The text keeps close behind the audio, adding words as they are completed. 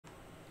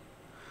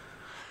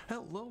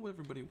Hello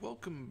everybody,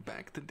 welcome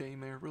back to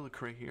Daymare.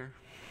 RillaKurai here.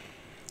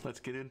 Let's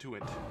get into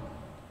it.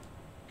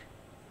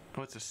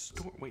 Oh, it's a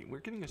store. Wait, we're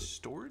getting a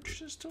storage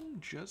system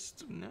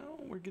just now?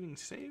 We're getting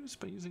saves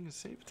by using a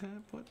save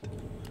tab? What?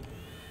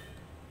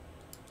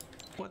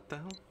 What the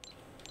hell?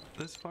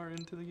 This far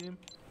into the game?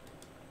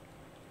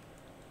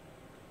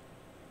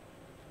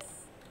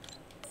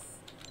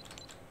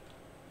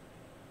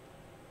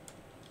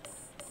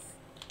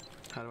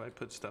 How do I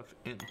put stuff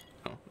in?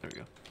 Oh, there we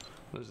go.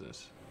 What is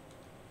this?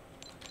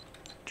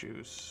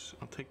 Juice.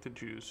 I'll take the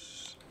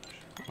juice.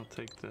 I'll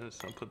take this.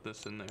 I'll put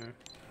this in there.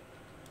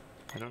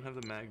 I don't have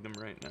the Magnum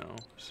right now,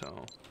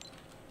 so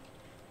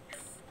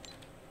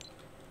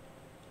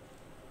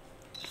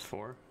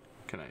 4.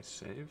 Can I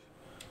save?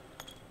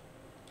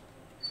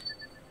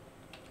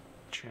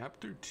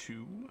 Chapter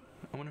 2?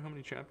 I wonder how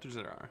many chapters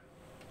there are.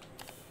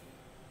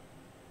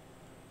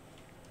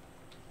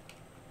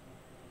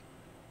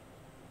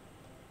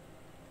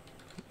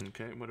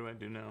 Okay, what do I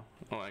do now?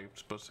 Oh, I'm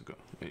supposed to go.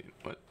 Wait,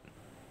 what?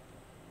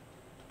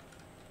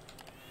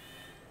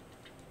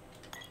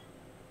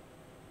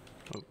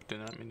 Oh, did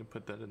not mean to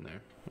put that in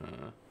there.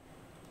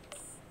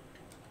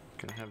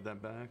 Can I have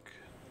that back?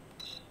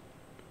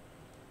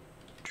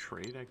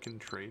 Trade? I can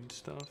trade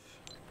stuff.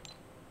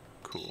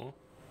 Cool.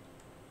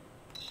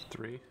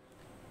 3.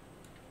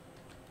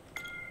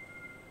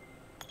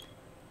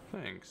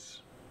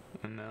 Thanks.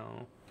 And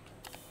now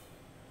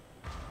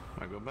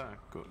I go back.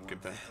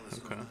 Get back. What the hell is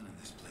going on in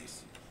this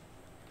place?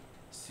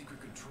 Secret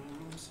control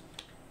rooms?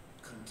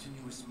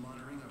 Continuous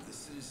monitoring of the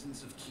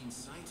citizens of Keen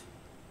Sight?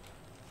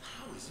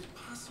 How is it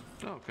possible?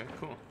 Oh, okay,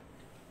 cool.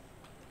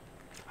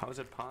 How is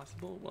it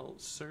possible? Well,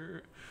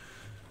 sir,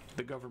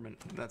 the government.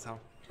 That's how.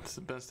 It's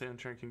the best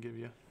answer I can give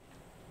you.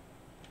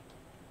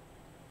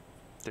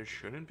 There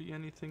shouldn't be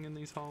anything in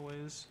these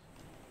hallways.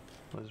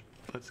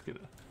 Let's get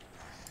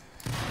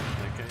a...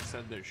 Like I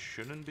said, there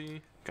shouldn't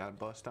be. Gotta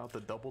bust out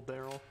the double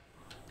barrel.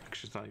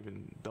 Actually, it's not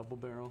even double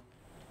barrel.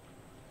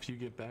 If you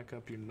get back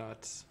up, you're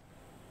nuts.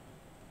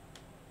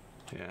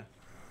 Yeah.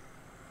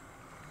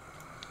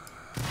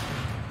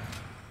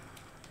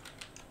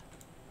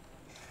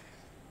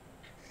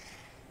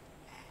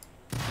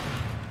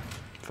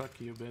 Fuck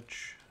you,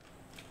 bitch.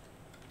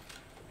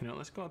 You know,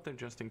 let's go out there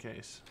just in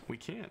case. We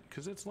can't,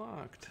 because it's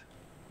locked.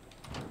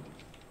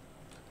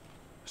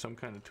 Some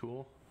kind of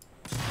tool.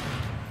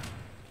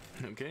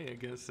 Okay, I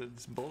guess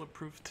it's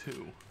bulletproof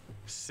too.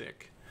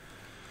 Sick.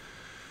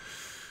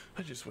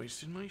 I just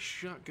wasted my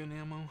shotgun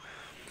ammo.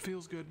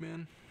 Feels good,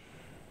 man.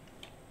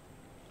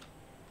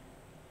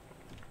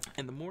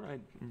 And the more I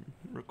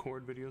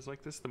record videos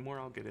like this, the more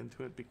I'll get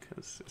into it,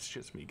 because it's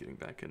just me getting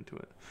back into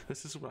it.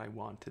 This is what I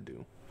want to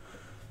do.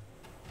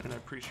 And I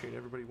appreciate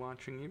everybody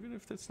watching, even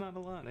if it's not a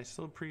lot. I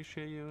still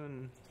appreciate you,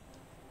 and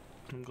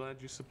I'm glad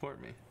you support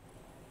me.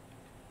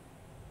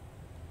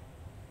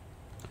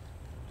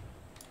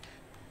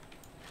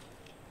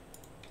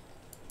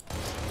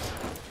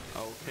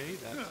 Okay,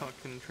 that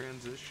fucking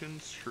transition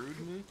screwed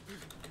me.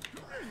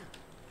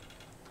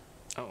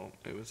 Oh,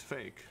 it was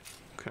fake.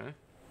 Okay.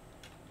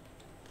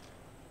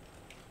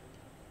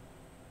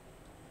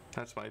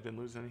 That's why I didn't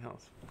lose any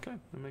health. Okay,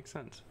 that makes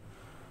sense.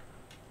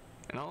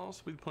 And I'll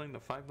also be playing the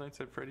Five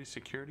Nights at Freddy's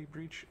Security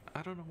Breach.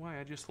 I don't know why,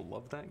 I just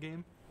love that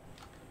game.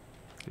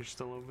 You're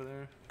still over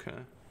there? Okay.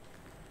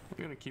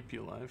 I'm gonna keep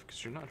you alive,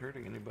 because you're not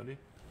hurting anybody.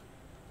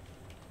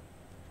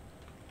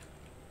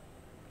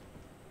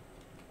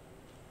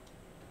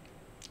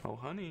 Oh,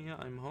 honey,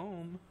 I'm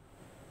home.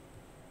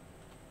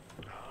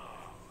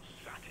 Oh,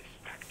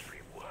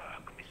 satisfactory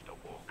work, Mr.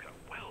 Walker.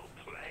 Well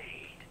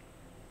played.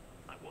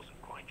 I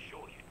wasn't quite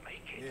sure you'd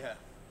make it. Yeah.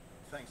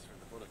 Thanks for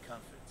the vote of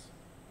confidence.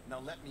 Now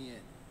let me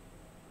in.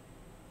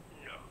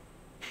 No.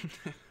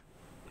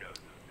 No.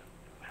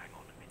 Hang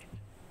on a minute.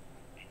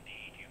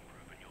 Indeed, you've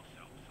proven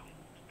yourself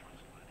somewhat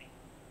trustworthy,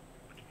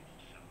 but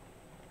more so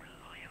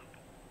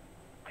reliable.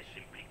 I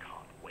simply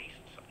can't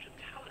waste such a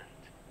talent.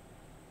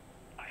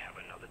 I have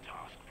another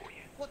task for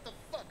you. What the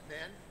fuck,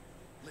 man?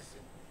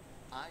 Listen,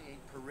 I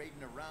ain't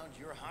parading around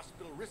your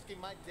hospital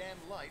risking my damn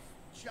life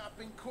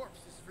chopping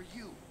corpses for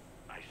you.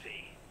 I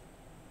see.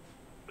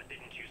 But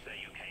didn't you say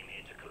you came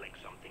here to collect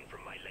something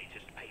from my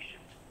latest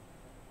patient?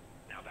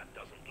 Now that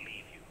doesn't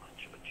leave you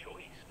much of a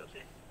choice, does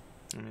it?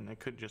 I mean, I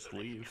could just So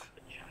leave. let's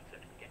cut the chatter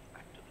and get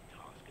back to the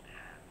task at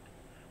hand.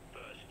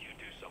 First, you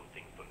do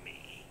something for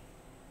me,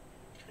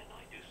 then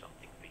I do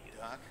something for you.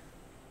 Doc,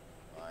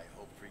 I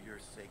hope for your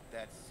sake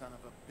that son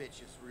of a bitch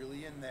is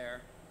really in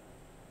there.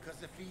 'Cause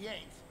if he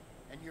ain't,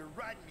 and you're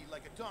riding me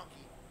like a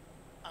donkey,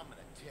 I'm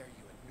gonna tear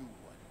you a new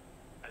one.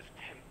 As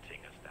tempting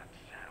as that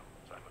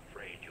sounds, I'm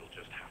afraid you'll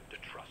just have to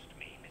trust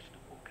me,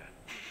 Mr. Walker.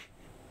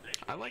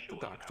 I like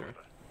the doctor.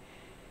 However,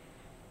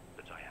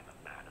 that I am a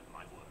man of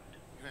my word.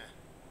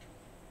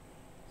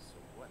 So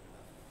what in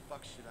the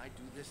fuck should I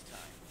do this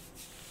time?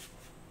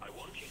 I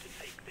want you to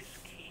take this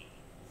key.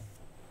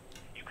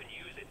 You can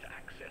use it to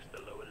access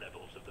the lower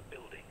levels of the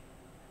building.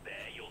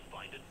 There you'll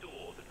find a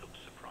door that looks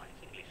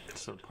surprisingly similar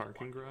It's a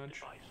parking to the one garage?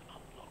 device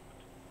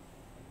unlocked.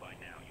 By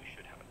now you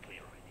should have a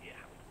clear idea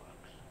how it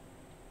works.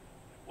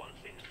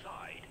 Once inside,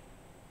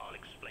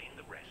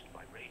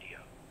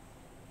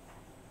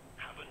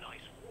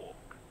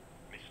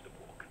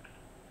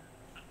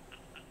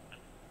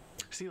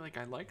 See, like,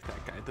 I like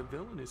that guy. The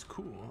villain is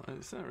cool.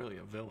 It's not really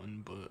a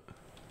villain, but...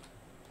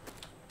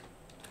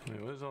 Wait,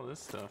 what is all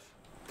this stuff?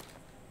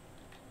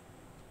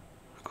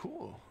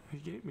 Cool. He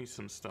gave me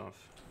some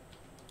stuff.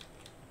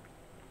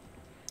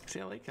 See,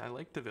 I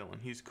like the villain.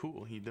 He's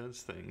cool. He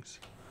does things.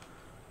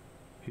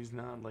 He's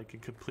not like a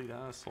complete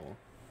asshole.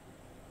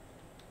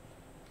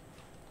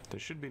 There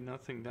should be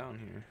nothing down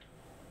here.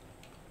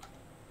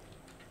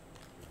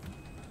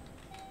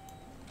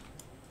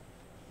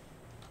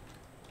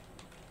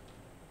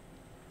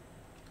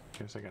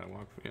 Guess I gotta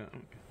walk. Yeah.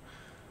 Okay.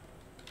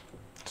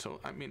 So,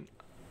 I mean,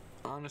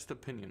 honest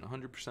opinion,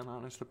 100%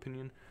 honest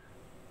opinion.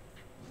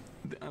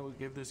 I would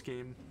give this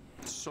game,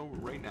 so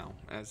right now,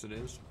 as it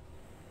is,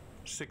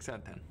 6 out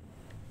of 10.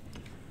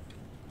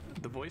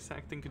 The voice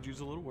acting could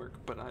use a little work,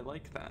 but I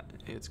like that.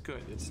 It's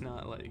good. It's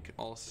not like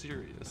all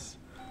serious.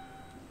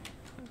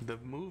 The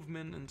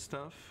movement and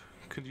stuff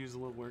could use a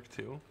little work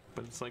too,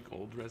 but it's like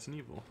old Resident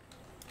Evil.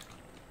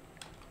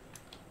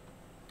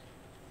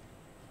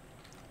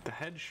 The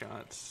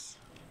headshots,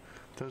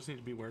 those need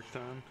to be worked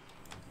on.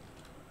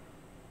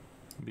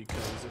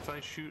 Because if I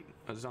shoot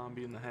a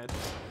zombie in the head,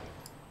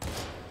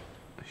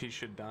 he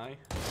should die.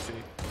 See?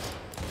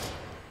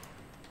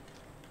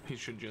 He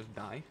should just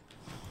die.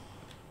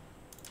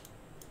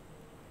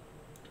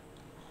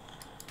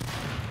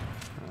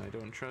 I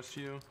don't trust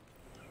you.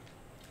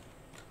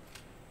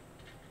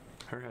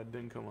 Her head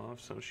didn't come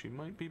off, so she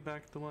might be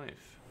back to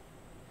life.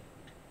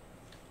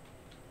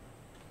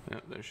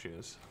 Yep, there she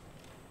is.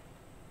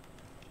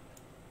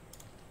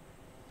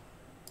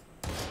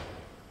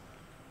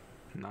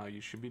 Now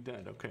you should be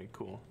dead. Okay,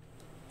 cool.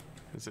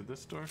 Is it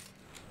this door?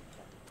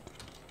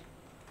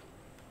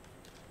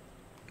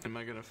 Am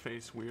I gonna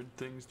face weird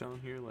things down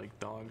here, like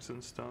dogs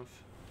and stuff?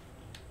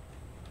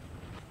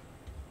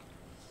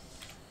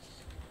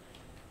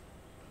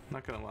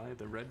 Not gonna lie,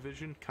 the red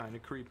vision, kinda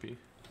creepy.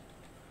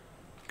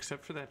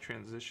 Except for that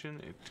transition,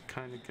 it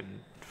kinda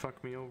can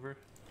fuck me over.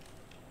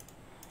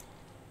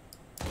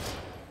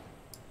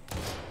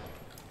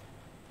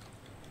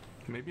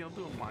 Maybe I'll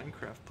do a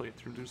Minecraft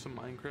playthrough, do some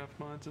Minecraft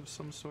mods of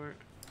some sort.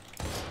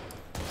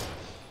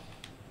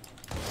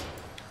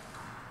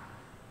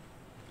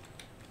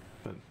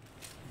 But,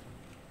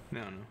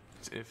 no,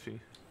 it's iffy.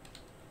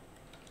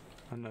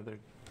 Another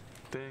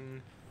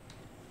thing.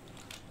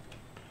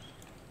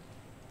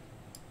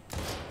 I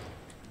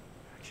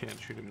can't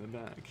shoot him in the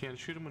back. I can't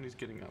shoot him when he's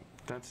getting up.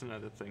 That's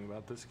another thing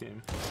about this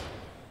game.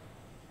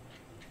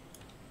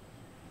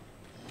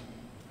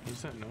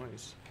 What's that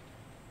noise?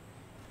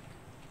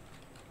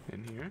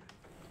 In here?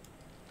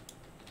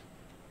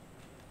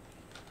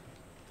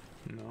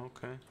 No,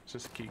 okay. Is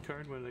this a key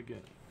card? What did I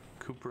get?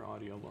 Cooper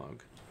audio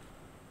log.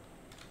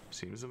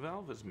 Seems a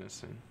valve is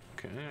missing.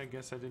 Okay, I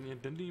guess I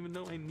didn't even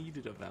know I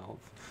needed a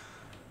valve.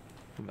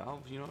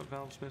 Valve, you know what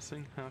valve's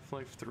missing?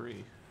 Half-Life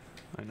 3.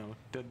 I know,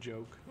 dead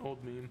joke,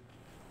 old meme.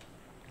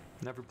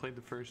 Never played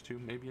the first two.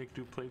 Maybe I could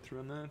do a playthrough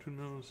on that, who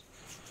knows?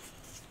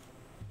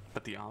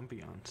 But the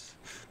ambiance,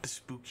 the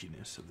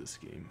spookiness of this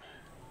game.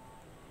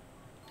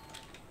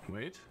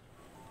 Wait.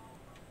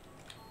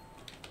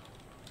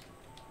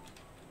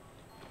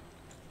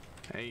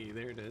 Hey,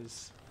 there it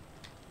is.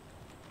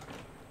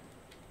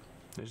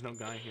 There's no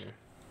guy here.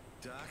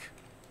 Doc,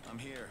 I'm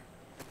here.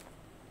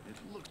 It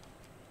looked...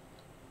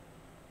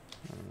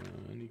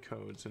 Any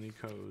codes, any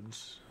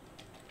codes.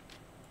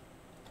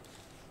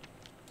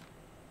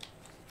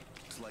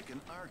 It's like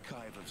an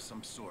archive of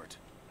some sort.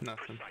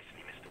 Nothing.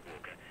 Precisely, Mr.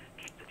 Walker.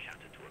 Keep the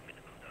chatter to a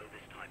minimum, though.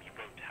 This time you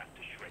won't have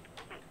to shred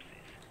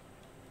corpses.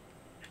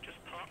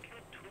 Just park your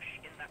tush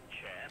in that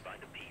chair by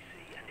the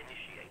PC and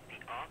initiate the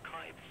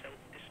archive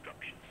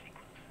self-destruction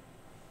sequence.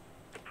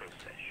 The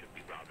process should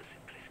be rather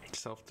simplistic.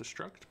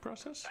 Self-destruct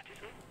process? That is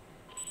all.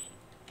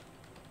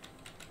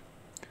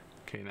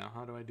 Okay, now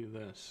how do I do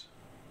this?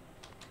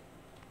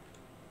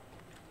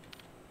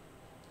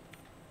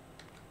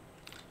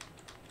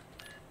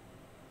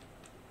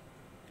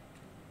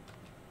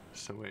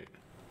 So wait.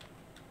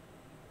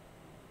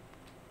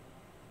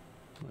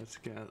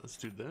 Let's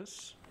do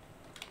this.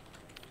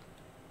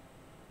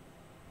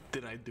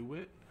 Did I do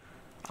it?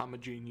 I'm a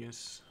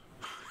genius.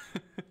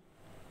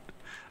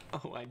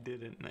 Oh, I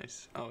didn't.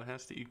 Nice. Oh, it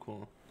has to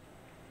equal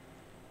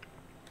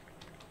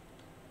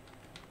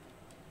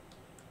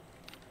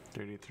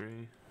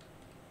 33.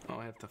 Oh,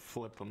 I have to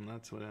flip them.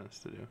 That's what it has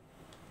to do.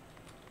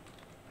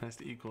 It has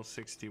to equal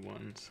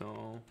 61.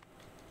 So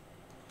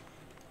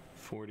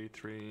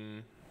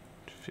 43,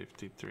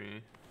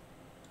 53.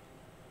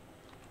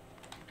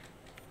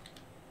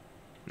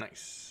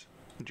 Nice.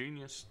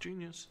 Genius.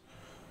 Genius.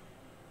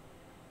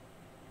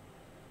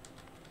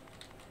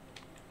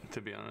 To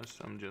be honest,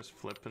 I'm just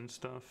flipping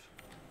stuff.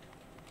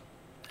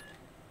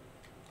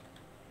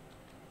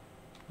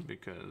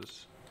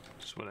 Because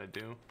it's what I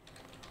do.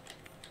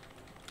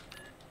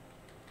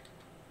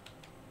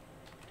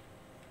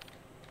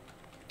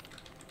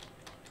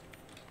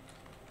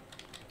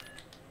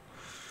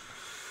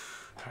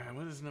 Alright,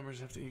 what does numbers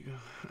have to equal?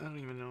 I don't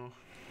even know.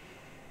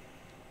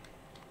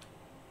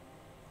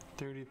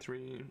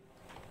 33.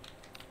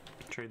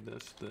 Trade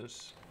this.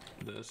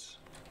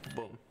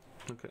 Boom.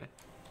 Okay.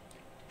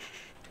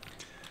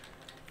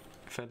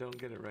 If I don't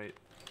get it right,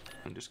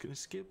 I'm just gonna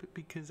skip it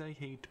because I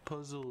hate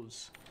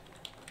puzzles.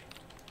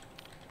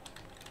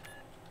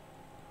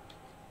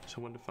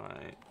 So what if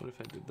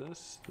I did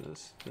this, and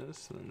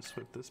then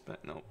swip this back?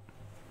 Nope.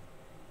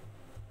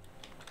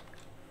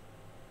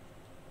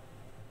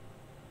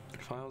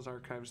 Files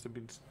archives to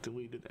be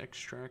deleted.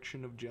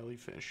 Extraction of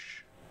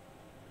jellyfish.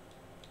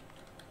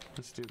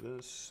 Let's do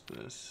this.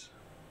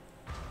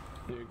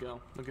 There you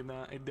go. Look at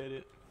that. I did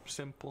it.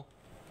 Simple.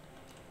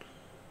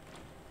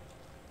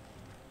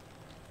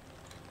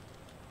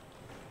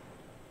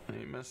 I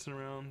ain't messing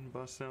around.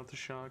 Busting out the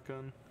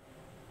shotgun.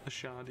 The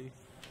shoddy.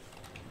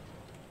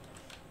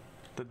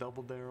 The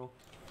double barrel.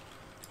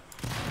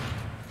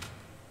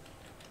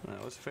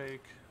 That was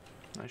fake.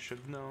 I should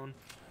have known.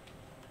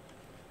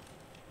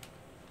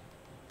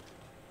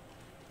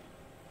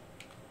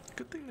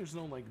 Good thing there's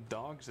no like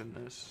dogs in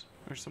this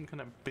or some kind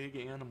of big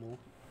animal.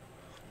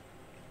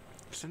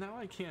 So now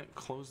I can't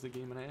close the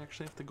game and I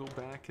actually have to go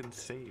back and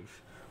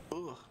save.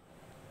 Ugh.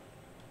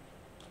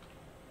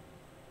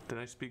 Did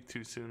I speak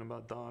too soon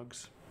about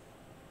dogs?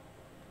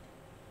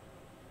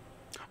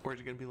 Or is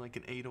it gonna be like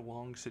an Ada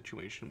Wong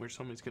situation where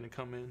somebody's gonna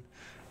come in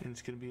and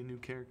it's gonna be a new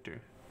character?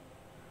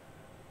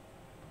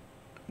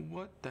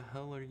 What the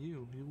hell are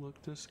you? You look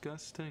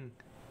disgusting.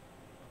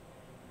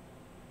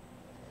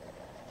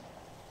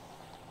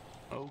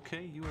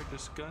 Okay, you are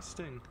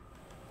disgusting.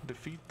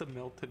 Defeat the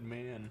melted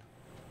man.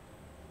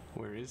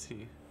 Where is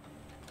he?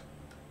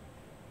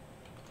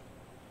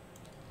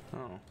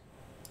 Oh.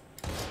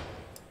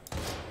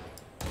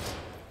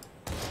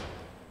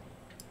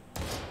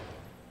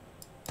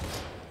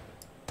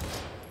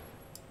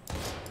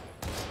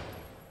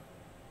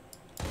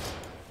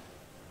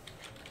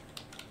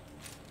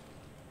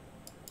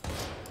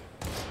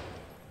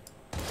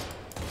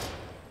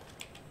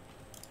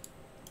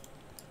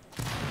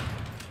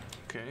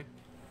 Okay.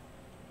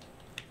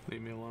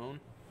 Leave me alone.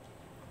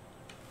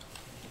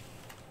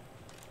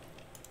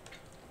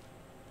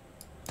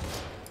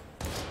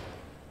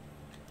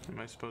 Am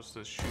I supposed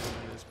to shoot him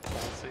in his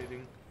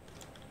pulsating?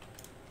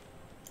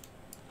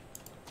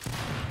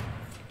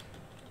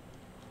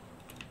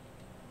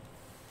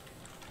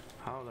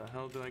 How the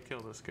hell did I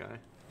kill this guy?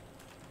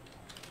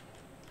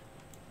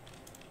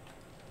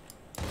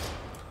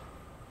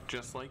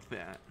 Just like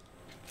that.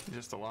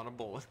 Just a lot of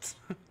bullets.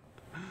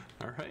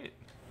 Alright.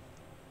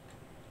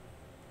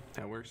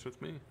 That works with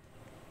me.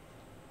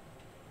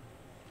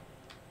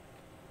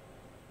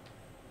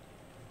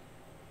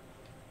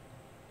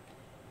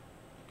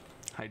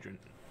 Hydrant.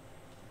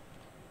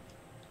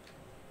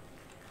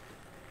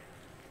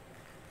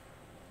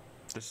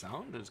 The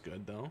sound is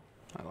good though.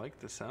 I like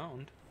the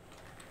sound.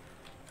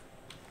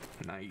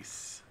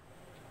 Nice.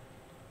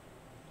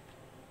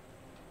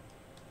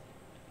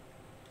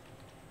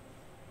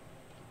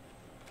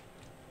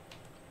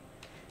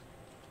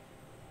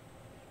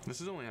 This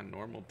is only on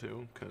normal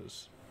too,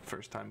 because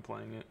first time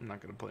playing it. I'm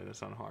not gonna play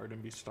this on hard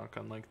and be stuck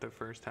on like the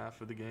first half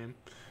of the game,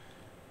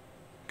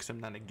 because I'm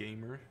not a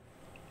gamer.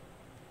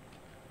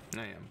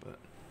 I am, but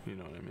you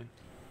know what I mean.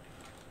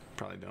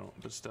 Probably don't,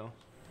 but still.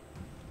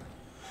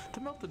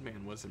 The melted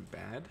man wasn't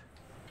bad.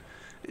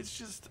 It's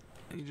just,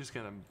 you just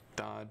gotta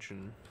dodge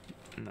and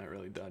not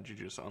really dodge, you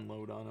just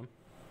unload on him.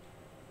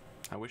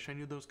 I wish I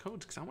knew those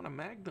codes because I want to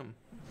Magnum.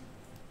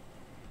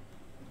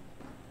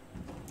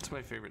 It's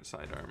my favorite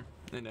sidearm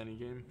in any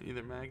game,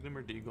 either Magnum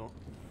or Deagle.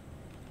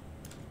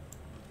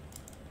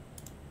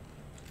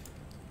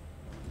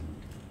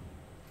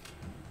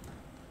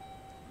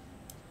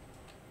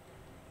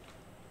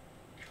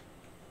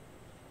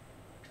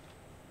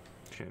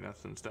 Okay,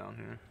 nothing's down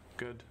here.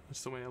 Good.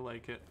 That's the way I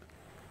like it.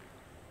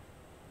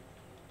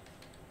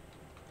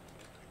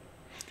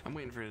 I'm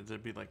waiting for it to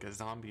be like a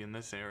zombie in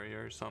this area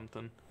or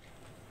something.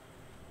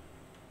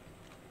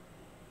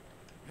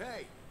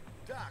 Hey,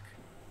 Doc.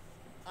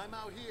 I'm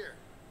out here.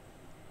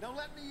 Now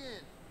let me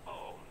in.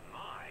 Oh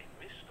my,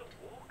 Mr.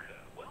 Walker,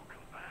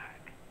 welcome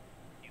back.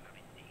 You have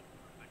indeed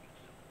proven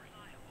yourself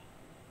reliable.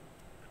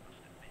 I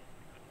must admit,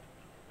 I couldn't have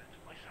done better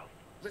myself.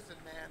 Listen,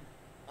 man.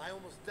 I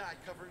almost died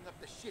covering up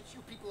the shit you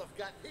people have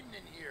got hidden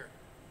in here.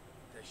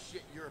 The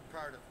shit you're a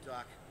part of,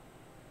 Doc.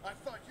 I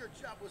thought your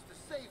job was to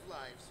save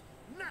lives,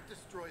 not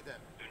destroy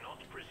them. Do not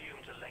presume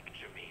to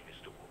lecture me,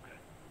 Mr. Walker.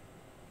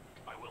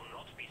 I will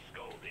not be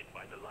scolded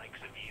by the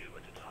likes of you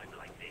at a time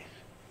like this.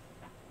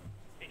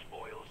 It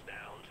boils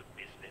down to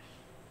business,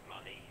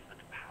 money, and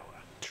power.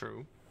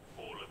 True.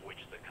 All of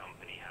which the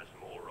company has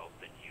more of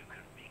than you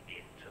can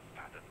begin to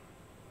fathom.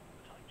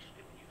 But I'm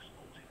still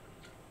useful to them.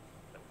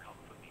 They'll come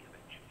for me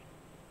eventually.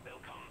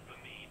 They'll come for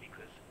me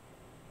because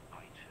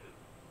I too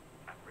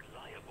am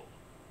reliable.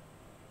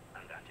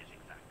 And that is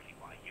exactly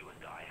why you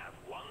and I have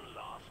one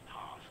last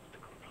task to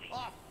complete.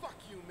 Aw, fuck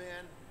you,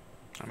 man.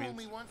 Fool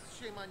me once,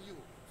 shame on you.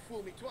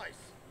 Fool me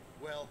twice.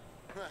 Well,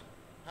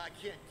 I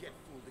can't get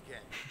fooled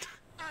again.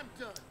 I'm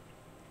done.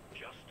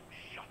 Just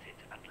shut it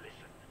and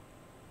listen.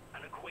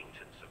 An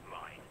acquaintance of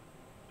mine,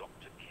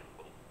 Dr.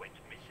 Kimball, went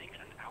missing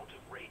and out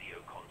of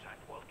radio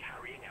contact while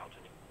carrying out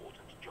an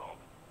important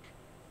job.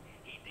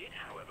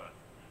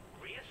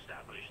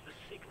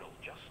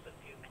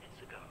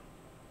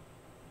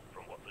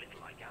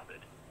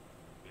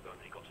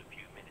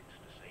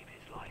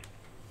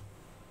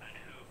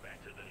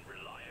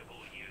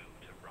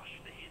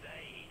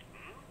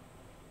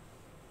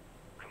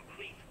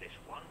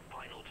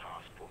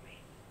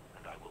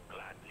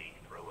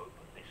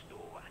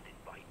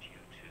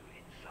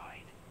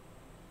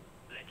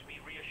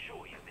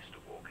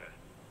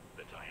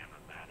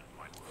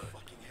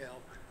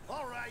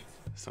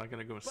 So I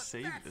gotta go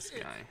save that's this it.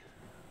 guy.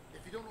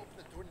 If you don't open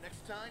the door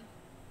next time,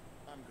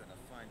 I'm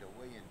gonna find a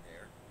way in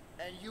there,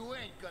 and you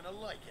ain't gonna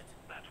like it.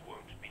 That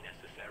won't be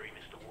necessary,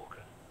 Mr.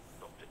 Walker.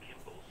 Dr.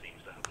 Kimball seems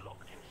to have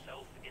locked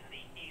himself in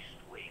the east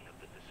wing of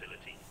the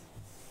facility.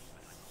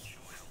 But I'm not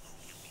sure how long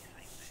he'll be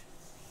safe there.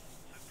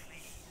 So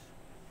please,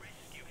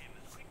 rescue him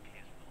as quickly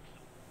as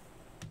possible.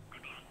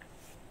 Good luck.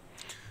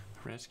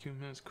 Rescue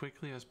him as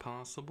quickly as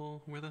possible?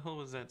 Where the hell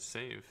was that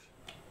save?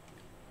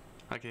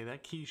 Okay,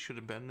 that key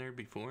should have been there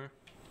before.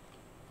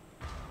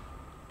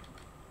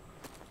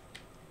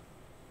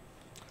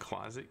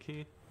 Closet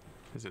key?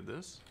 Is it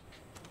this?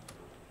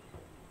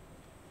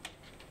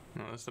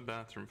 No, that's the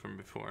bathroom from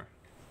before.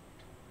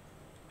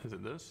 Is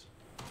it this?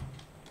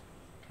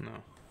 No.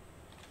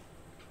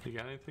 You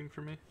got anything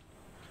for me?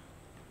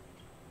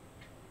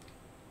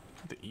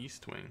 The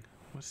East Wing.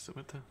 What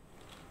the?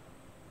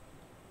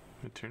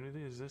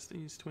 Maternity? Is this the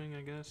East Wing,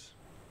 I guess?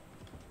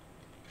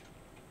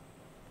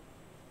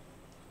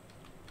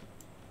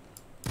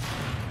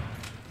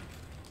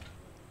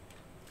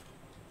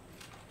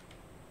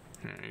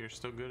 Yeah, you're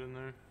still good in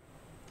there?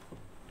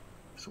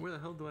 So where the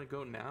hell do I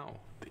go now?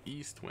 The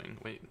East Wing.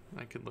 Wait,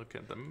 I could look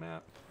at the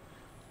map.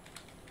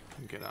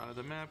 Get out of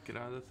the map, get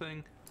out of the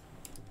thing.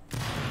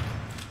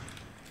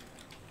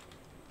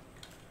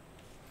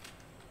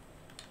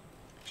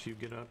 If you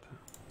get up.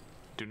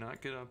 Do not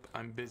get up,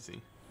 I'm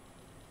busy.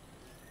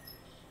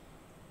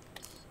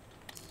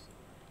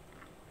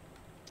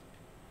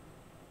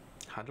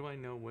 How do I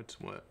know what's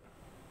what?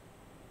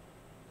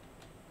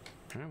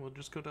 Alright, we'll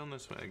just go down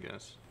this way, I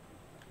guess.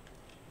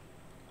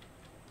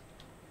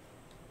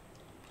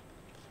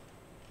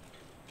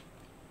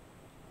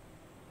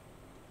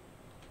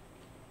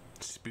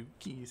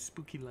 Spooky,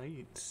 spooky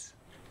lights.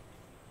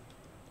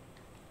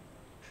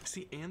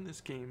 See, and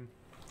this game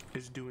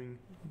is doing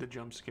the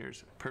jump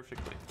scares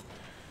perfectly.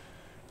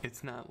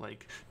 It's not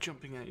like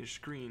jumping at your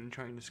screen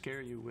trying to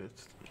scare you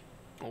with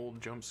old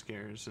jump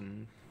scares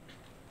and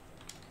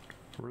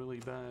really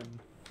bad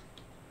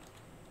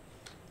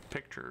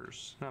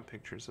pictures. Not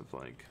pictures of,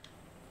 like,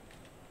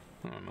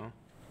 I don't know.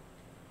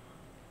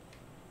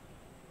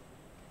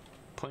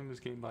 Playing this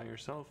game by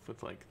yourself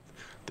with, like,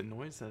 the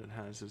noise that it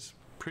has is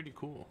pretty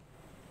cool.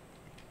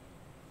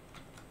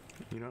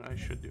 You know what I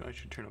should do? I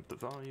should turn up the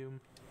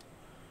volume.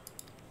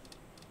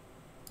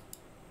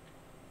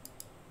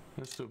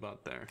 Let's do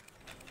about there.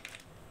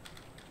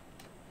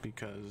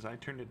 Because I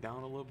turned it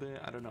down a little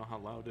bit. I don't know how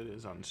loud it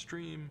is on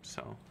stream,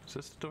 so is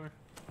this the door?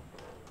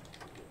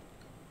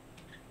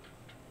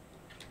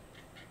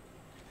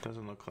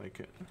 Doesn't look like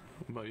it.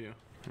 What about you?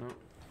 No.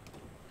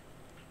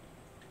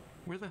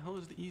 Where the hell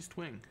is the East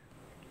Wing?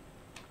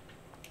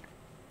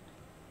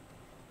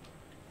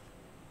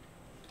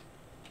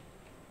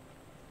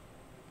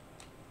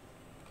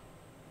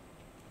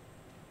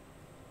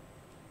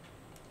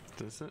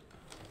 Is this it?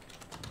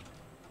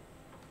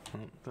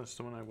 Oh, that's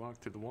the one I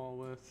walked through the wall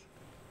with.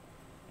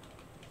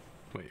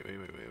 Wait.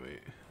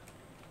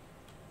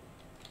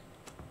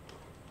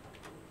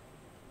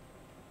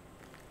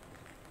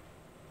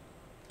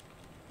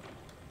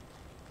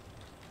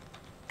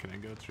 Can I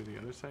go through the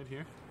other side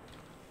here?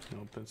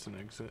 Nope, that's an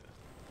exit.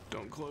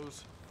 Don't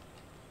close.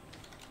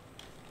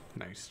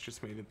 Nice,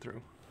 just made it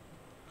through.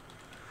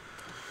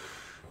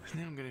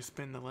 Now I'm gonna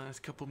spend the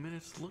last couple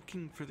minutes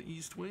looking for the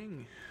East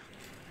Wing.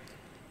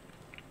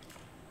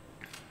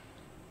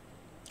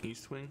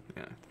 East Wing?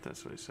 Yeah,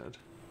 that's what I said.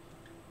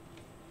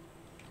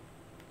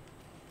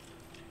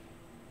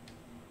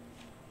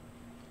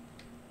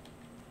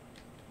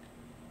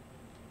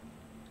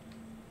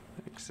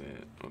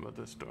 Exit. What about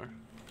this door?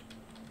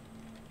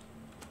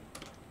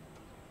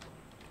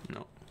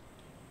 No.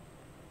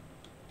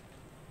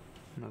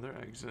 Another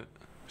exit.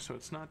 So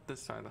it's not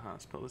this side of the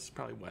hospital. This is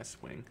probably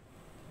West Wing.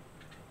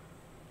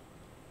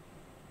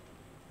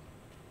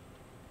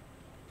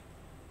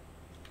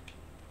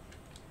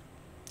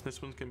 This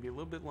one's gonna be a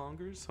little bit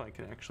longer, so I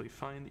can actually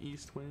find the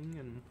East Wing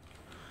and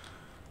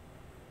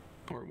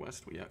or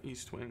West, yeah,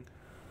 East Wing.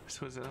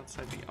 So is it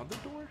outside the other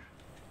door?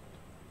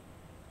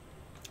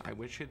 I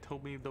wish it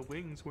told me the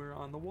wings were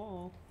on the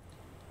wall.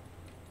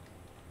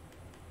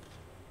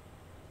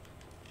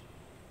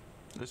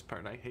 This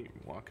part, I hate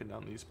walking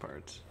down these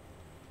parts.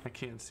 I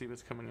can't see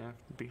what's coming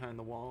after, behind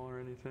the wall or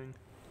anything.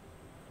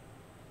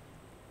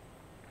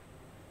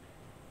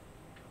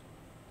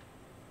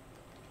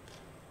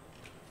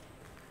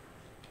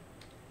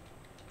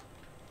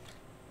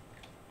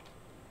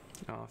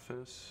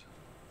 Office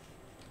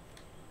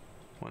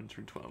 1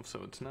 through 12,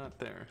 so it's not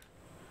there.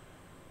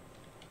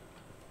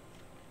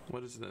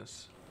 What is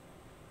this?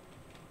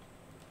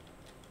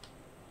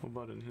 What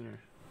about in here?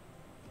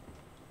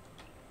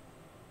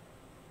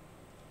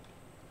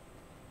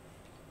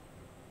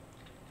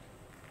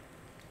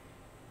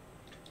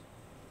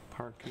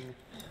 Parking.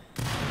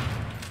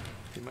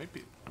 He might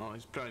be. Oh,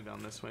 he's probably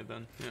down this way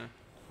then. Yeah.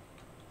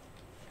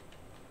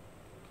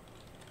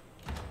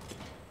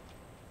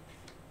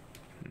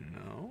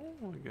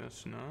 I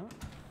guess not.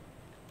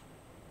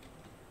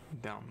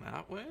 Down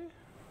that way?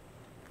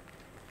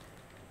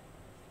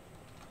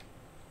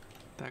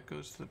 That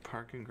goes to the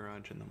parking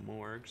garage in the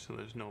morgue, so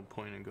there's no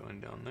point in going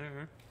down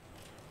there.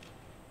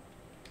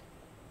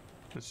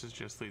 This is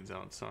just leads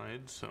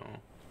outside, so...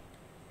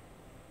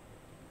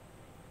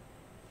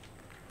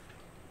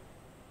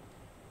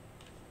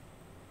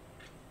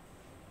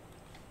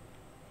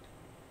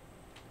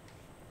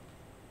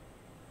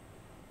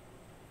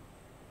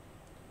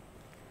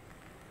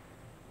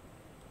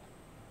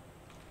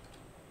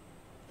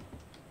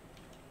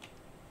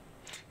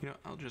 You know,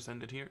 I'll just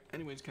end it here.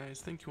 Anyways, guys,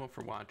 thank you all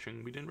for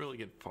watching. We didn't really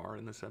get far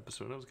in this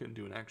episode. I was going to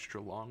do an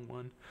extra long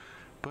one,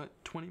 but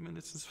 20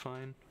 minutes is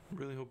fine.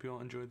 Really hope you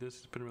all enjoyed this.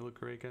 It's been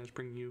RillaKurai, guys,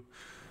 bringing you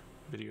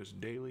videos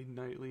daily,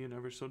 nightly, and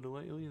ever so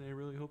delightfully, and I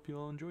really hope you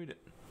all enjoyed it.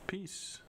 Peace.